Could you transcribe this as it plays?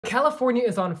California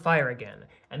is on fire again,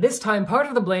 and this time part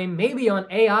of the blame may be on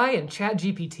AI and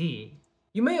ChatGPT.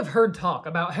 You may have heard talk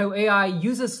about how AI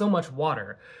uses so much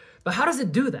water, but how does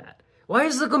it do that? Why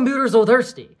is the computer so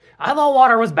thirsty? I thought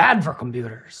water was bad for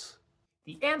computers.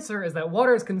 The answer is that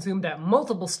water is consumed at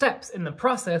multiple steps in the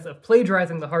process of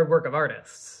plagiarizing the hard work of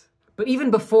artists. But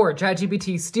even before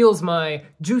ChatGPT steals my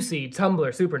juicy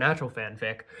Tumblr supernatural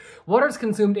fanfic, water is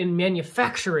consumed in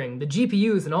manufacturing the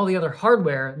GPUs and all the other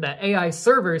hardware that AI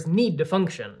servers need to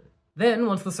function. Then,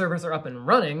 once the servers are up and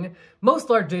running, most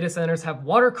large data centers have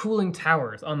water cooling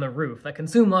towers on the roof that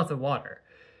consume lots of water.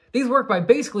 These work by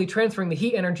basically transferring the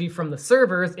heat energy from the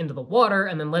servers into the water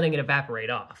and then letting it evaporate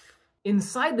off.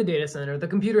 Inside the data center, the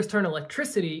computers turn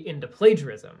electricity into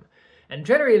plagiarism, and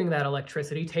generating that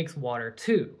electricity takes water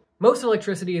too. Most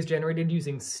electricity is generated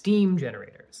using steam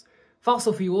generators.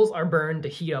 Fossil fuels are burned to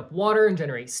heat up water and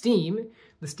generate steam.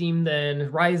 The steam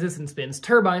then rises and spins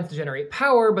turbines to generate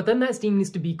power, but then that steam needs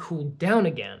to be cooled down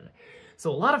again. So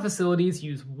a lot of facilities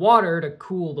use water to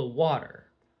cool the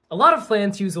water. A lot of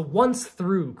plants use a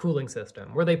once-through cooling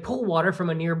system, where they pull water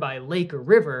from a nearby lake or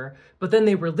river, but then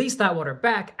they release that water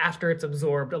back after it's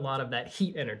absorbed a lot of that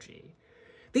heat energy.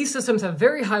 These systems have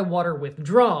very high water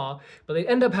withdrawal, but they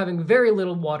end up having very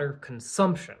little water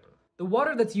consumption. The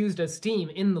water that's used as steam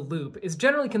in the loop is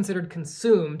generally considered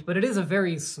consumed, but it is a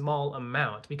very small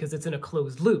amount because it's in a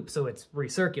closed loop, so it's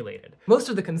recirculated. Most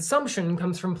of the consumption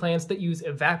comes from plants that use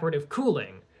evaporative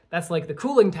cooling. That's like the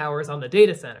cooling towers on the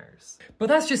data centers. But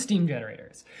that's just steam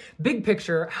generators. Big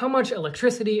picture, how much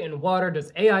electricity and water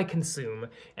does AI consume,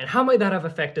 and how might that have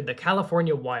affected the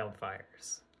California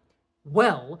wildfires?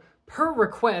 Well, per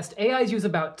request, AIs use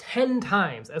about 10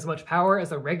 times as much power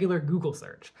as a regular Google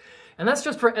search. And that's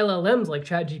just for LLMs like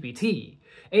ChatGPT.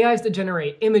 AIs that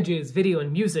generate images, video,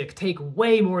 and music take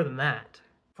way more than that.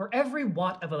 For every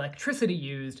watt of electricity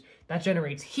used, that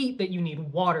generates heat that you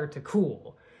need water to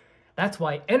cool. That's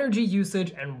why energy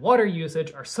usage and water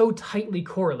usage are so tightly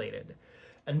correlated.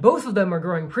 And both of them are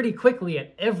growing pretty quickly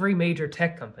at every major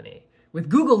tech company, with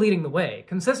Google leading the way,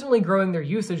 consistently growing their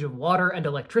usage of water and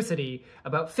electricity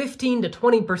about 15 to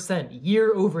 20%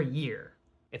 year over year.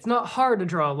 It's not hard to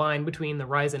draw a line between the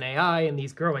rise in AI and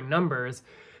these growing numbers,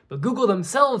 but Google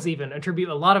themselves even attribute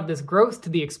a lot of this growth to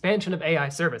the expansion of AI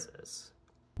services.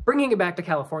 Bringing it back to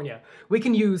California, we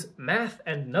can use math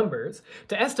and numbers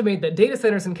to estimate that data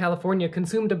centers in California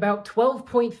consumed about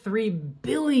 12.3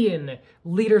 billion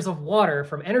liters of water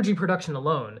from energy production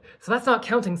alone, so that's not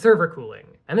counting server cooling.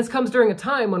 And this comes during a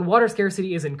time when water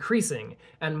scarcity is increasing,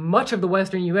 and much of the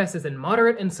western US is in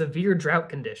moderate and severe drought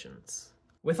conditions.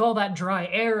 With all that dry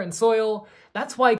air and soil, that's why